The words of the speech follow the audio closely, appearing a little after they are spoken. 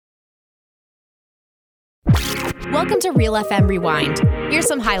Welcome to Real FM Rewind. Here's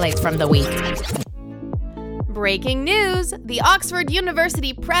some highlights from the week. Breaking news! The Oxford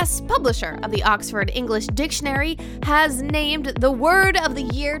University Press, publisher of the Oxford English Dictionary, has named the word of the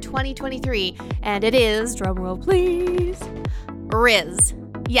year 2023, and it is, drumroll please, Riz.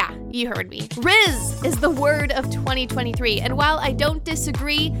 Yeah, you heard me. Riz is the word of 2023, and while I don't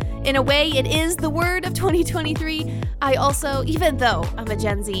disagree, in a way it is the word of 2023, I also, even though I'm a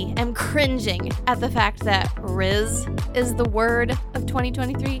Gen Z, am cringing at the fact that Riz is the word of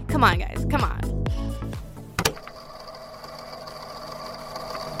 2023. Come on, guys, come on.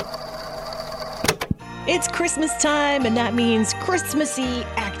 It's Christmas time, and that means Christmassy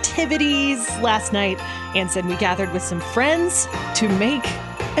activities. Last night, Ansen, we gathered with some friends to make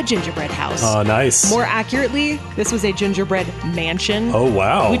a gingerbread house. Oh, nice. More accurately, this was a gingerbread mansion. Oh,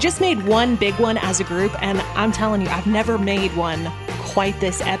 wow. We just made one big one as a group, and I'm telling you, I've never made one quite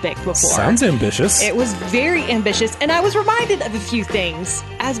this epic before. Sounds ambitious. It was very ambitious, and I was reminded of a few things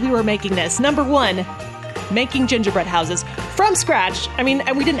as we were making this. Number one, making gingerbread houses from scratch. I mean,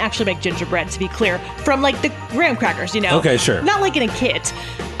 and we didn't actually make gingerbread, to be clear, from like the graham crackers, you know? Okay, sure. Not like in a kit.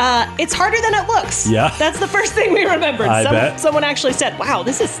 It's harder than it looks. Yeah. That's the first thing we remembered. I bet. Someone actually said, wow,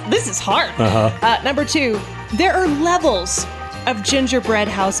 this is hard. Uh-huh. Number two, there are levels of gingerbread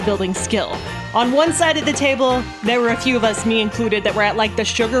house building skill. On one side of the table, there were a few of us, me included, that were at like the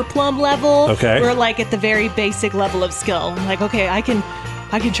sugar plum level. Okay. We're like at the very basic level of skill. Like, okay, I can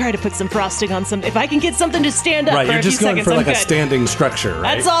try to put some frosting on some. If I can get something to stand up right, for you're a few just going seconds, for I'm like good. a standing structure,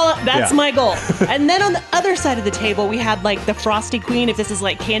 right? That's all. That's Yeah. my goal. And then on the other side of the table, we had like the Frosty Queen. If this is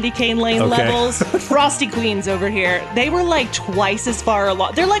like Candy Cane Lane Okay. levels, Frosty Queens over here. They were like twice as far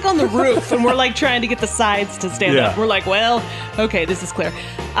along. They're like on the roof, and we're like trying to get the sides to stand Yeah. up. We're like, well, okay, this is clear.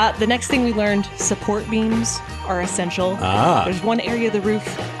 The next thing we learned: support beams are essential. There's one area of the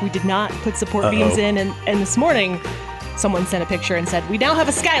roof we did not put support beams in, and this morning, someone sent a picture and said, we now have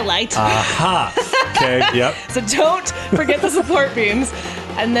a skylight. Aha. Okay, yep. So don't forget the support beams.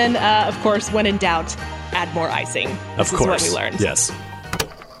 And then, of course, when in doubt, add more icing. This Of course. is what we learned. Yes.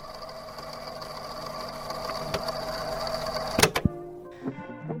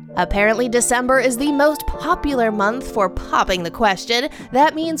 Apparently, December is the most popular month for popping the question.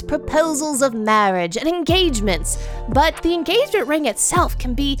 That means proposals of marriage and engagements. But the engagement ring itself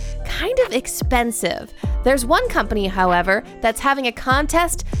can be kind of expensive. There's one company, however, that's having a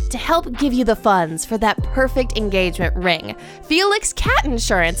contest to help give you the funds for that perfect engagement ring. Felix Cat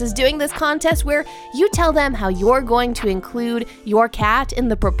Insurance is doing this contest where you tell them how you're going to include your cat in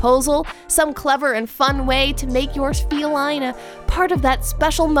the proposal, some clever and fun way to make your feline a part of that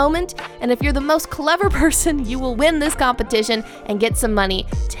special moment, and if you're the most clever person, you will win this competition and get some money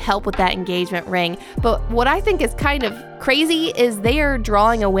to help with that engagement ring. But what I think is kind of crazy is they are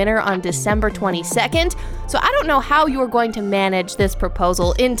drawing a winner on December 22nd, so I don't know how you're going to manage this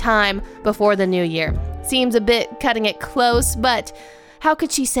proposal in time before the new year. Seems a bit cutting it close, but how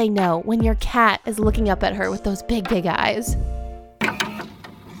could she say no when your cat is looking up at her with those big, big eyes?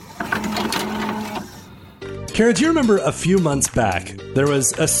 Kara, do you remember a few months back, there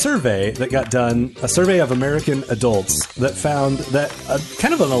was a survey that got done, a survey of American adults that found that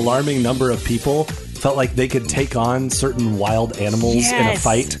kind of an alarming number of people felt like they could take on certain wild animals in a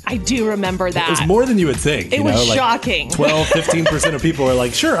fight. I do remember that. It was more than you would think. It was shocking. 12, 15% of people are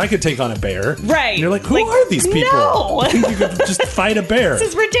like, sure, I could take on a bear. Right. And you're like, who are these people? No. You could just fight a bear. This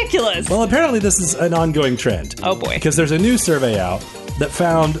is ridiculous. Well, apparently this is an ongoing trend. Oh, boy. Because there's a new survey out that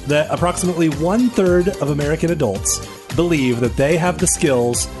found that approximately 1/3 of American adults believe that they have the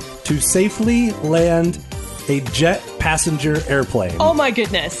skills to safely land a jet passenger airplane. Oh, my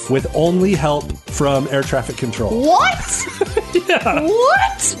goodness. With only help from air traffic control. What? Yeah.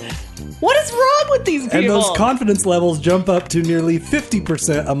 What? What is wrong with these people? And those confidence levels jump up to nearly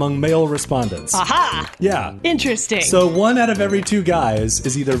 50% among male respondents. Aha! Yeah. Interesting. So 1 out of every 2 guys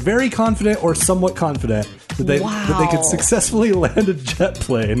is either very confident or somewhat confident that they could successfully land a jet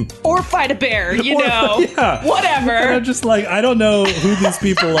plane. Or fight a bear, you know. Yeah. Whatever. And I'm just like, I don't know who these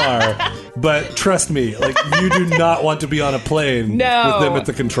people are, but trust me, like, you do not want to be on a plane with them at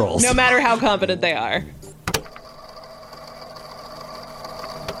the controls. No matter how confident they are.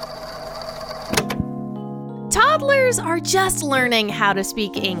 Toddlers are just learning how to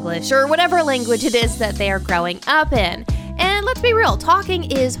speak English, or whatever language it is that they are growing up in. And let's be real, talking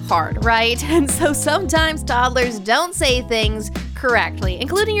is hard, right? And so sometimes toddlers don't say things correctly,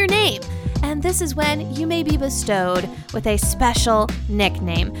 including your name. and this is when you may be bestowed with a special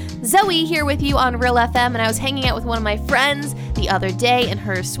nickname. Zoe here with you on Real FM, and I was hanging out with one of my friends the other day and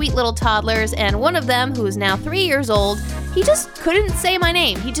her sweet little toddlers, and one of them, who is now 3 years old, he just couldn't say my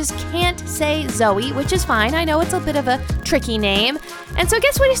name. He just can't say Zoe, which is fine. I know it's a bit of a tricky name. And so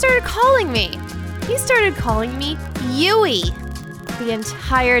guess what he started calling me? He started calling me Yui the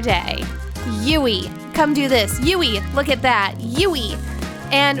entire day. Yui, come do this. Yui, look at that. Yui.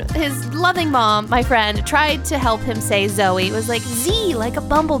 And his loving mom, my friend, tried to help him say Zoe. It was like Z, like a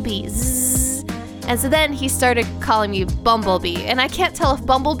bumblebee. Zzz. And so then he started calling me Bumblebee. And I can't tell if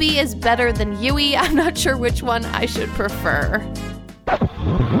Bumblebee is better than Yui. I'm not sure which one I should prefer.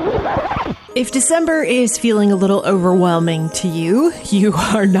 If December is feeling a little overwhelming to you, you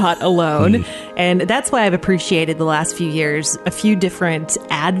are not alone. And that's why I've appreciated the last few years a few different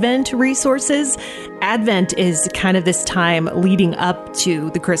Advent resources. Advent is kind of this time leading up to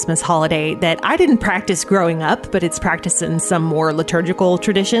the Christmas holiday that I didn't practice growing up, but it's practiced in some more liturgical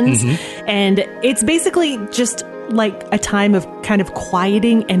traditions. And it's basically just like a time of kind of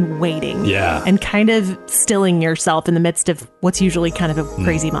quieting and waiting. Yeah. And kind of stilling yourself in the midst of what's usually kind of a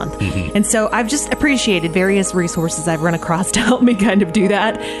crazy month. And so I've just appreciated various resources I've run across to help me kind of do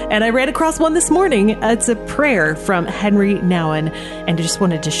that. And I ran across one this morning. It's a prayer from Henry Nouwen, and I just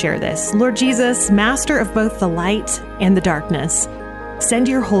wanted to share this. Lord Jesus, master of both the light and the darkness, send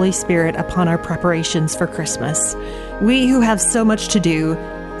your Holy Spirit upon our preparations for Christmas. We who have so much to do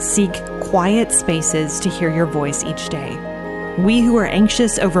seek quiet spaces to hear your voice each day. We who are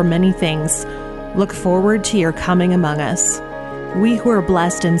anxious over many things look forward to your coming among us. We who are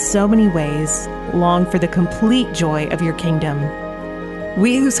blessed in so many ways long for the complete joy of your kingdom.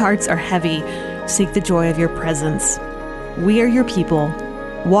 We whose hearts are heavy seek the joy of your presence. We are your people,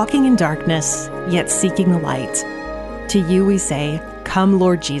 walking in darkness, yet seeking the light. To you we say, come,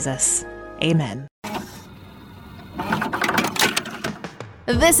 Lord Jesus. Amen.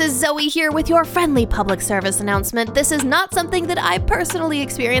 This is Zoe here with your friendly public service announcement. This is not something that I personally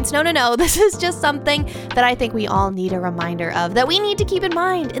experienced. No. This is just something that I think we all need a reminder of, that we need to keep in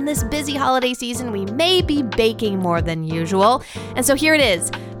mind in this busy holiday season. We may be baking more than usual. And so here it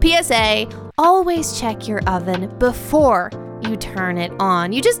is. PSA, always check your oven before you turn it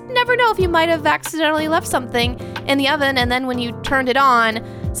on. You just never know if you might have accidentally left something in the oven, and then when you turned it on,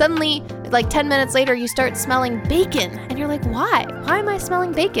 suddenly, like 10 minutes later, you start smelling bacon. And you're like, why? Why am I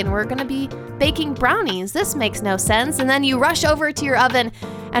smelling bacon? We're going to be baking brownies. This makes no sense. And then you rush over to your oven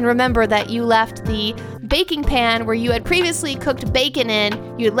and remember that you left the baking pan where you had previously cooked bacon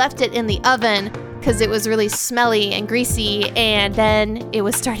in. You left it in the oven because it was really smelly and greasy. And then it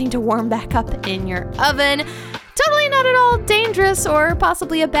was starting to warm back up in your oven. Totally not at all dangerous or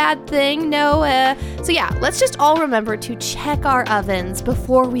possibly a bad thing, no. So yeah, let's just all remember to check our ovens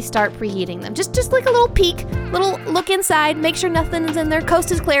before we start preheating them. Just like a little peek, little look inside, make sure nothing is in there, coast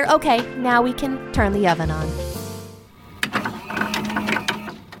is clear. Okay, now we can turn the oven on.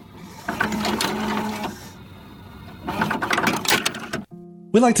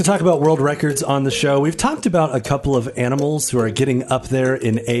 We like to talk about world records on the show. We've talked about a couple of animals who are getting up there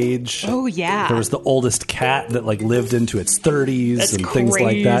in age. Oh, yeah. There was the oldest cat that lived into its 30s. That's and crazy. Things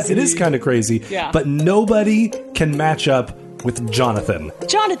like that. It is kind of crazy. Yeah. But nobody can match up with Jonathan.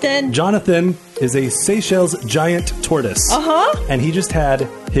 Jonathan is a Seychelles giant tortoise. Uh-huh. And he just had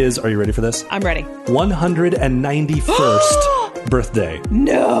his, are you ready for this? I'm ready. 191st birthday.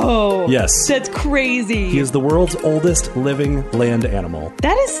 No. Yes. That's crazy. He is the world's oldest living land animal.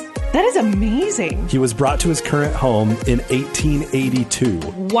 That is amazing. He was brought to his current home in 1882.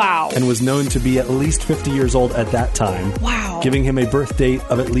 Wow. And was known to be at least 50 years old at that time. Wow. Giving him a birth date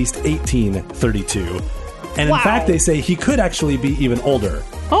of at least 1832. And in fact, they say he could actually be even older.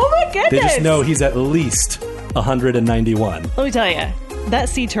 Oh my goodness. They just know he's at least 191. Let me tell you, that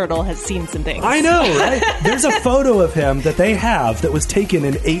sea turtle has seen some things. I know, right? There's a photo of him that they have that was taken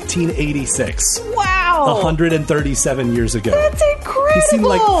in 1886. Wow. 137 years ago. That's incredible. He's seen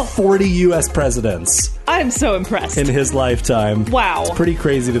 40 U.S. presidents. I'm so impressed. In his lifetime. Wow. It's pretty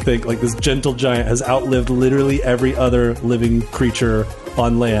crazy to think this gentle giant has outlived literally every other living creature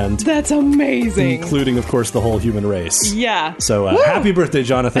on land. That's amazing. Including, of course, the whole human race. Yeah. So happy birthday,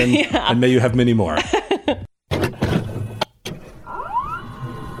 Jonathan. Yeah. And may you have many more.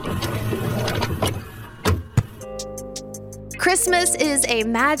 Christmas is a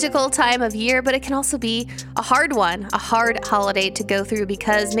magical time of year, but it can also be a hard one, a hard holiday to go through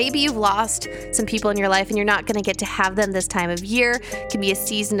because maybe you've lost some people in your life and you're not going to get to have them this time of year. It can be a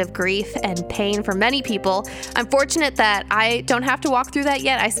season of grief and pain for many people. I'm fortunate that I don't have to walk through that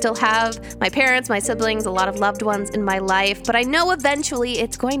yet. I still have my parents, my siblings, a lot of loved ones in my life, but I know eventually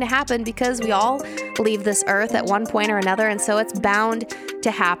it's going to happen because we all leave this earth at one point or another, and so it's bound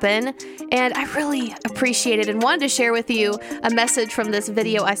to happen. And I really appreciated and wanted to share with you a message from this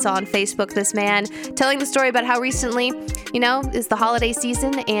video I saw on Facebook. This man telling the story about how recently, is the holiday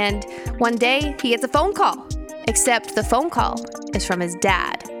season, and one day he gets a phone call, except the phone call is from his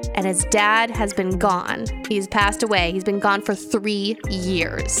dad, and his dad has been gone. He's passed away. He's been gone for 3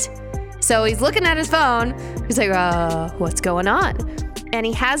 years. So he's looking at his phone. He's like, what's going on? And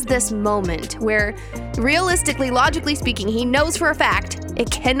he has this moment where, realistically, logically speaking, he knows for a fact it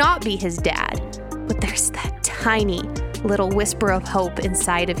cannot be his dad. But there's that tiny little whisper of hope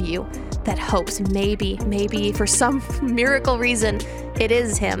inside of you that hopes maybe for some miracle reason, it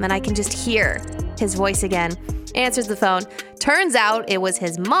is him. And I can just hear his voice again. Answers the phone. Turns out it was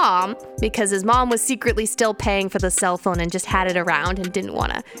his mom, because his mom was secretly still paying for the cell phone and just had it around and didn't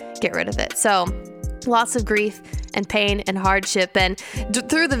want to get rid of it. So lots of grief and pain and hardship. And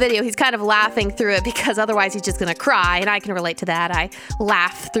through the video, he's kind of laughing through it because otherwise he's just going to cry. And I can relate to that. I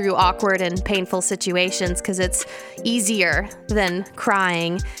laugh through awkward and painful situations because it's easier than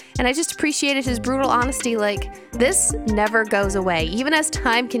crying. And I just appreciated his brutal honesty. Like, this never goes away. Even as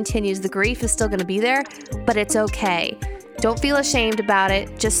time continues, the grief is still going to be there, but it's okay. Don't feel ashamed about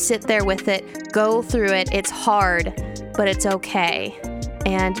it. Just sit there with it. Go through it. It's hard, but it's okay.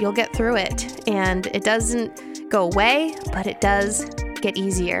 And you'll get through it. And it doesn't go away, but it does get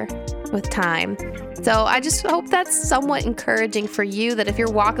easier with time. So I just hope that's somewhat encouraging for you, that if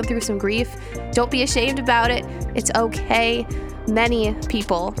you're walking through some grief, don't be ashamed about it. It's okay. Many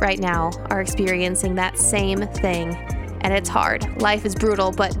people right now are experiencing that same thing, and it's hard. Life is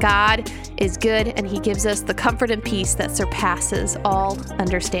brutal, but God is good, and He gives us the comfort and peace that surpasses all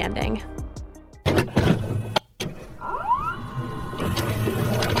understanding.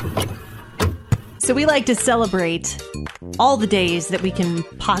 So we like to celebrate all the days that we can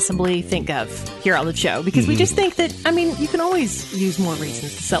possibly think of here on the show, because we just think that, you can always use more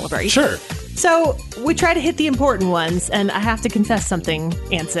reasons to celebrate. Sure. So we try to hit the important ones, and I have to confess something,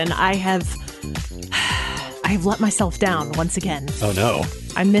 Ansen. I have let myself down once again. Oh, no.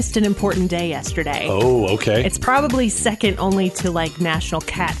 I missed an important day yesterday. Oh, okay. It's probably second only to National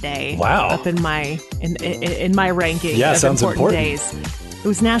Cat Day. Wow. Up in my ranking yeah, of sounds important days. It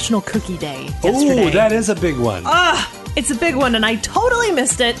was National Cookie Day yesterday. Oh, that is a big one. It's a big one, and I totally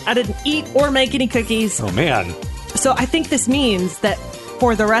missed it. I didn't eat or make any cookies. Oh, man. So I think this means that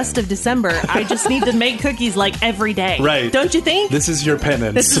for the rest of December, I just need to make cookies every day. Right. Don't you think? This is your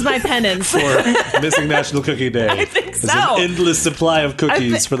penance. This is my penance. For missing National Cookie Day. I think so. There's an endless supply of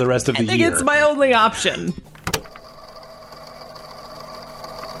cookies for the rest of the year. I think it's my only option.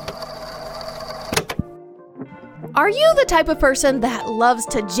 Are you the type of person that loves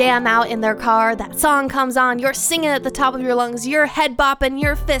to jam out in their car? That song comes on, you're singing at the top of your lungs, you're head bopping,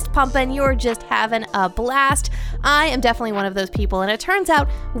 you're fist pumping, you're just having a blast. I am definitely one of those people, and it turns out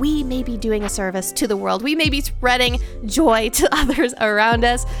we may be doing a service to the world. We may be spreading joy to others around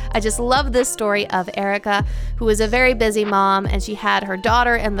us. I just love this story of Erica, who was a very busy mom, and she had her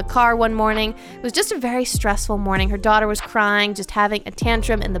daughter in the car one morning. It was just a very stressful morning. Her daughter was crying, just having a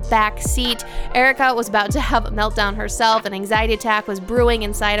tantrum in the back seat. Erica was about to have a meltdown herself. An anxiety attack was brewing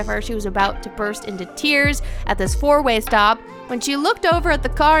inside of her. She was about to burst into tears at this four-way stop when she looked over at the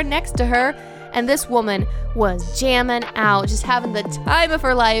car next to her, and this woman was jamming out, just having the time of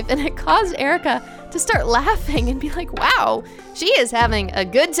her life, and it caused Erica to start laughing and be like, wow, she is having a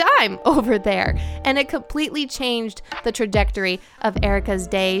good time over there. And it completely changed the trajectory of Erica's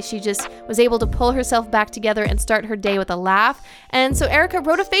day. She just was able to pull herself back together and start her day with a laugh. And so Erica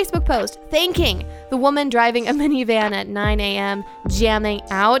wrote a Facebook post thanking the woman driving a minivan at 9 a.m. jamming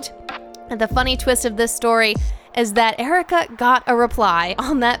out. And the funny twist of this story is that Erica got a reply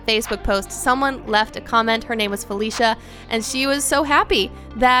on that Facebook post. Someone left a comment. Her name was Felicia, and she was so happy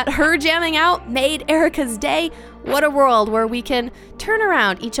that her jamming out made Erica's day. What a world where we can turn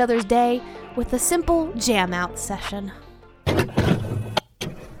around each other's day with a simple jam out session.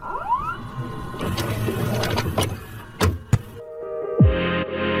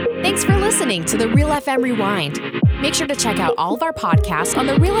 Thanks for listening to the Real FM Rewind. Make sure to check out all of our podcasts on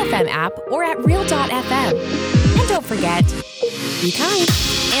the Real FM app or at Real.fm. And don't forget, be kind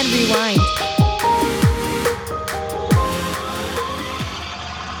and rewind.